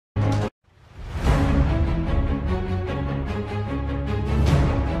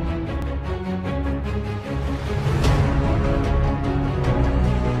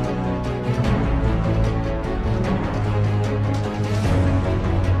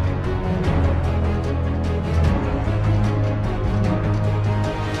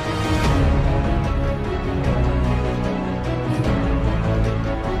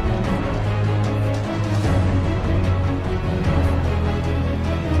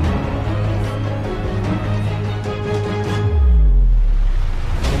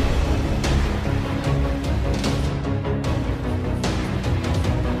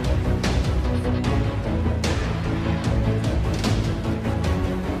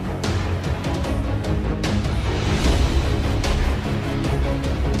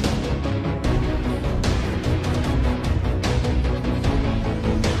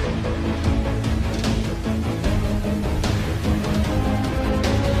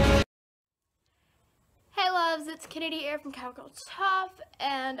it's Kennedy here from Cowgirl Tough,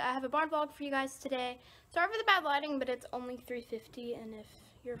 and I have a barn vlog for you guys today. Sorry for the bad lighting, but it's only 3:50, and if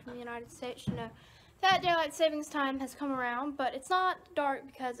you're from the United States, you know that daylight savings time has come around, but it's not dark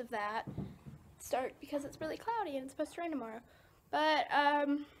because of that. It's dark because it's really cloudy and it's supposed to rain tomorrow. But,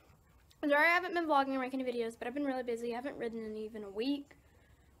 sorry I haven't been vlogging or making videos, but I've been really busy. I haven't ridden in even a week,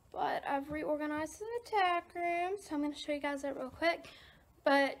 but I've reorganized the tack room, so I'm going to show you guys that real quick.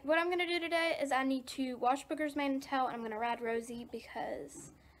 But what I'm going to do today is I need to wash Booger's mane and tail, and I'm going to ride Rosie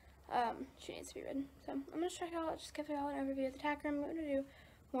because she needs to be ridden. So I'm going to show y'all, just give y'all an overview of the tack room. I'm going to do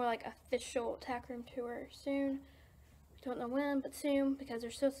more like official tack room tour soon. We don't know when, but soon, because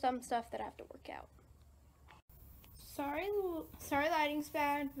there's still some stuff that I have to work out. Sorry lighting's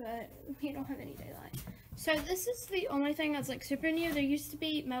bad, but we don't have any daylight. So this is the only thing that's like super new. There used to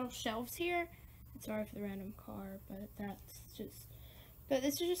be metal shelves here. Sorry for the random car, but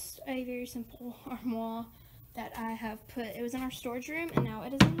this is just a very simple armoire that I have put. It was in our storage room, and now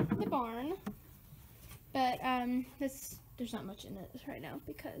it is in the barn. But there's not much in it right now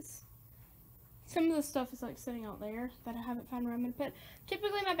because some of the stuff is like sitting out there that I haven't found room to put.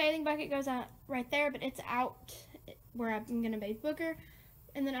 Typically my bathing bucket goes out right there, but it's out where I'm gonna bathe Booger.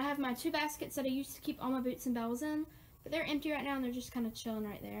 And then I have my 2 baskets that I used to keep all my boots and bells in, but they're empty right now and they're just kind of chilling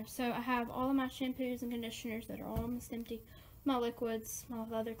right there. So I have all of my shampoos and conditioners that are all almost empty. My liquids, my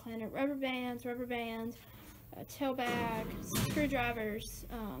leather cleaner, rubber bands, a tail bag, screwdrivers,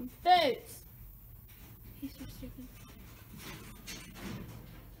 boots. He's so stupid.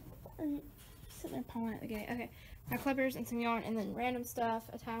 Sitting there pawing at the gate. Okay, my clippers and some yarn, and then random stuff,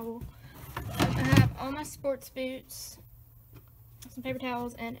 a towel. I have all my sports boots, some paper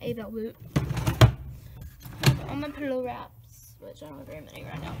towels, and a belt boot. I have all my pillow wraps, which I don't have very many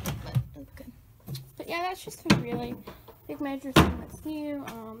right now, but that's good. But yeah, that's just a really big major thing that's new.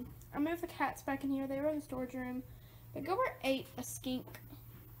 I moved the cats back in here. They were in the storage room. But Gilbert ate a skink.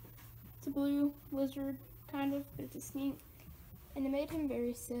 It's a blue lizard, kind of, but it's a skink. And it made him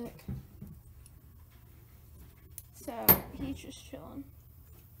very sick. So he's just chilling.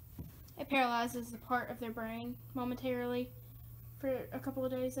 It paralyzes the part of their brain momentarily. For a couple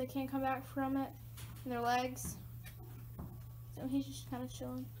of days, they can't come back from it. And their legs. So he's just kind of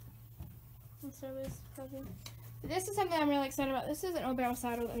chilling. And so is Fuzzy. This is something I'm really excited about. This is an old barrel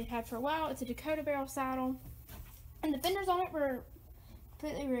saddle that we've had for a while. It's a Dakota barrel saddle. And the fenders on it were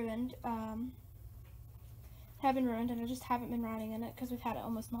completely ruined. Have been ruined, and I just haven't been riding in it because we've had it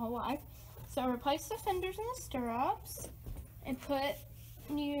almost my whole life. So I replaced the fenders and the stirrups and put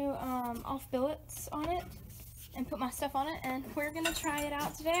new off billets on it and put my stuff on it, and we're going to try it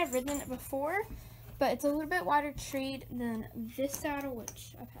out today. I've ridden it before, but it's a little bit wider tread than this saddle,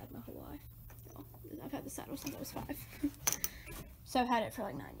 which I've had my whole life. I've had the saddle since I was 5. So I've had it for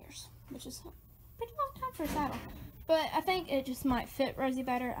like 9 years, which is a pretty long time for a saddle. But I think it just might fit Rosie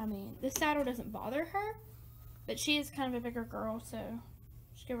better. I mean, this saddle doesn't bother her, but she is kind of a bigger girl, so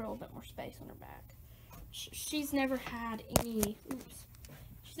just give her a little bit more space on her back. She's never had any,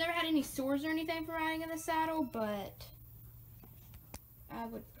 she's never had any sores or anything for riding in the saddle, but I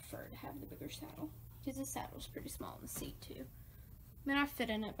would prefer to have the bigger saddle because the saddle's pretty small in the seat too. I mean, I fit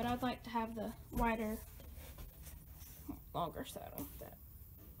in it, but I'd like to have the wider, longer saddle that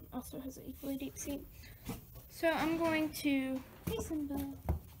also has an equally deep seat. So I'm going to, hey Simba,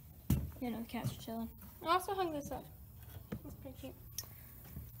 you know, the cat's chilling. I also hung this up. That's pretty cute.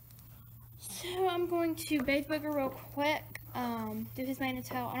 So I'm going to bathe Booger real quick, do his mane and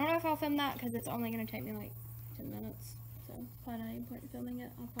tail. I don't know if I'll film that because it's only going to take me like 10 minutes. So probably not even point in filming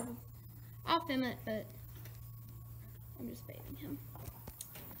it. I'll film it, but I'm just bathing him.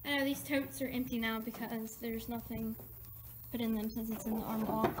 I know these totes are empty now because there's nothing put in them since it's in the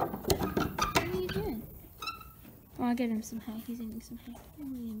armoire. What are you doing? Oh, I'll get him some hay. He's eating some hay.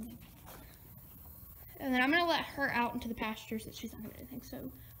 And then I'm going to let her out into the pastures that she's not going to do anything. So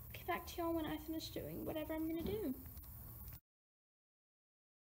I'll get back to y'all when I finish doing whatever I'm going to do.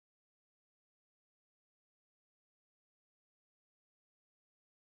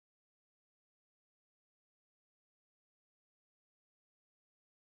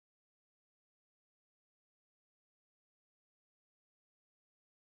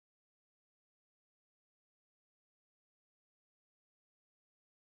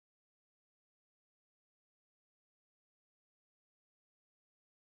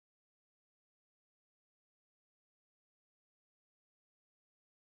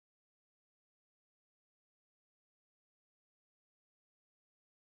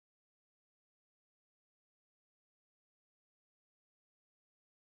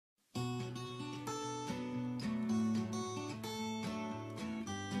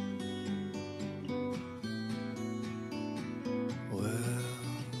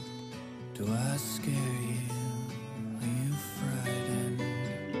 Do I scare you? Are you frightened?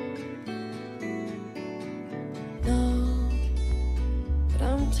 No, but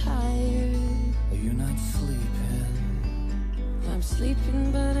I'm tired. Are you not sleeping? I'm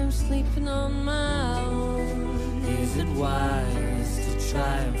sleeping, but I'm sleeping on my own. Is it wise to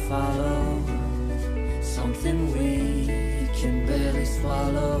try and follow something we can barely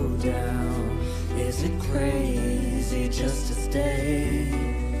swallow down? Is it crazy just to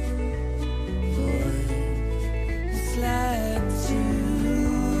stay? Put this light to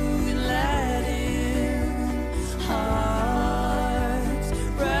light in hearts,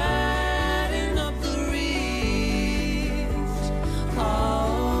 riding up the reach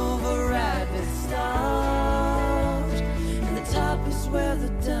of a ride that stopped, and the top is where the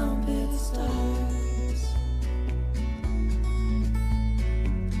down bit starts.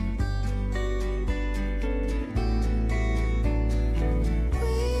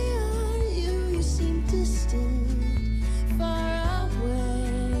 Where are you? You seem distant, far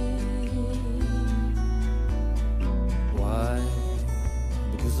away. Why?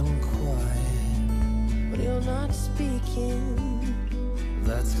 Because I'm quiet. But you're not speaking.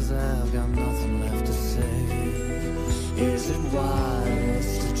 That's 'cause I've got nothing left to say. Is it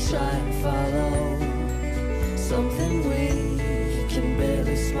wise to try and follow something we can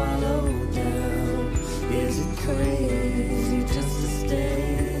barely swallow down? Is it crazy just to stay?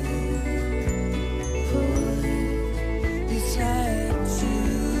 Put these tattooed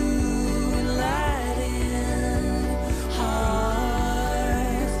light in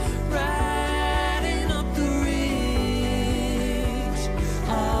hearts, riding up the reach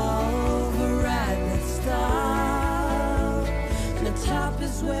of a ride that stopped, and the top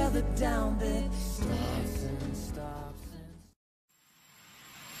is where the down bit starts and stops.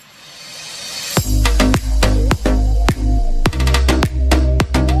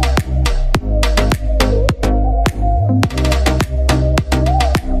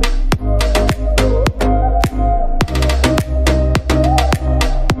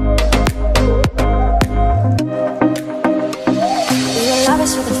 We were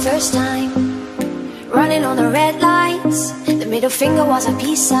lovers for the first time, running on the red lights. The middle finger was a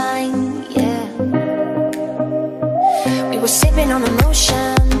peace sign, yeah. We were sipping on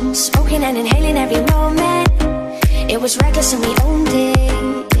emotion, smoking and inhaling every moment. It was reckless and we owned it,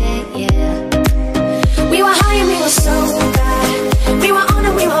 yeah, yeah. We were high and we were sober. We were on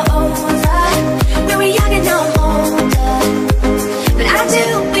and we were over. We were young and now I'm older, but I do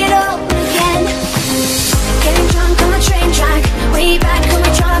it all again. Getting drunk on the train track, way back when we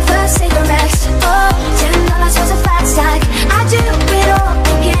tried our first cigarettes. Oh, $10 was a fat stack. I do it all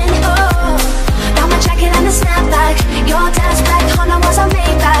again. Oh, got my jacket and a snapback. Your dad's black Honda was a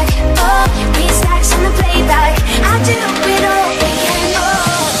Maybach. Oh, we stacks on the playback. I do it all again. Oh.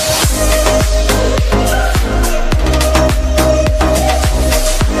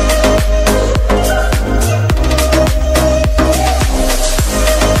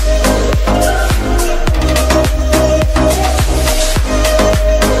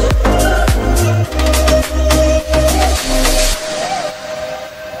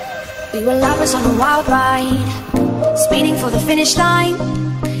 We were lovers on a wild ride, speeding for the finish line,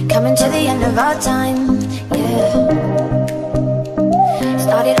 coming to the end of our time, yeah.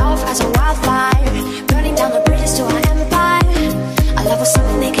 Started off as a wildfire, burning down the bridges to our empire. Our love was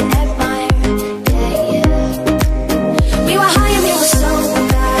something they can admire, yeah, yeah. We were high and we were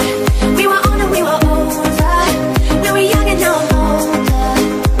sober. We were on and we were over. We were young and now I'm older,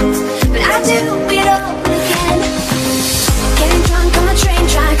 but I do it all again. Getting drunk on the train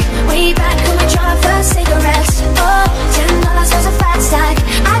track, way back when we tried our first cigarettes. Oh, $10 was a fat stack.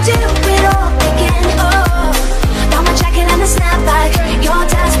 I do it all again. Oh, got my jacket and a snapback. Your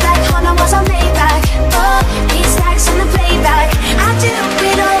dad's black Honda was a Maybach. Oh, these stacks on the playback. I do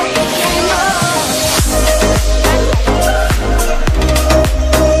it all again. Oh.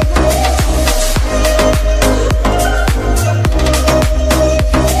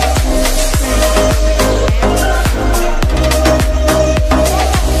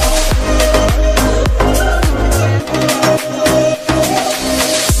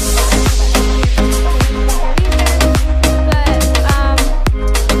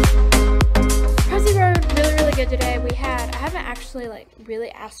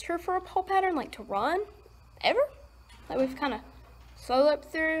 Really asked her for a pole pattern, like to run ever. Like we've kind of slowed up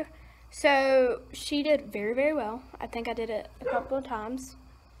through. So she did very, very well. I think I did it a couple of times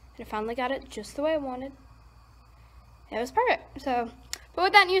and I finally got it just the way I wanted. It was perfect. So, but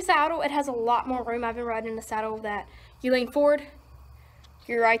with that new saddle, it has a lot more room. I've been riding a saddle that you lean forward,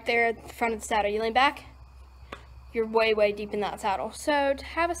 you're right there at the front of the saddle. You lean back, you're way, way deep in that saddle. So to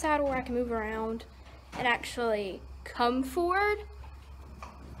have a saddle where I can move around and actually come forward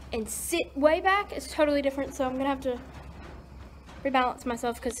and sit way back is totally different. So I'm gonna have to rebalance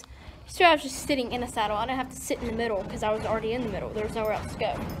myself, because yesterday I was just sitting in a saddle. I didn't have to sit in the middle because I was already in the middle. There was nowhere else to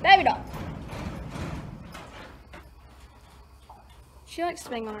go. Baby doll. She likes to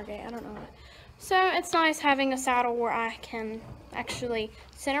bang on her gate. I don't know why. So it's nice having a saddle where I can actually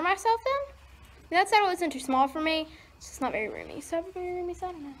center myself in. That saddle isn't too small for me. It's just not very roomy. So I have a very roomy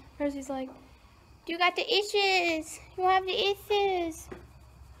saddle now. Rosie's like, you got the issues. You have the issues.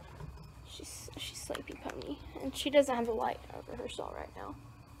 She's sleepy pony. And she doesn't have the light over her stall right now.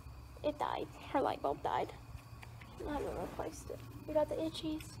 It died. Her light bulb died. I haven't replaced it. You got the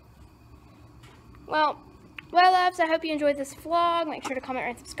itchies. Well, loves, I hope you enjoyed this vlog. Make sure to comment,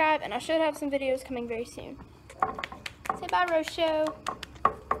 rate, and subscribe. And I should have some videos coming very soon. Say bye, Rose Show.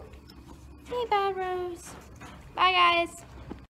 Say bye, Rose. Bye, guys.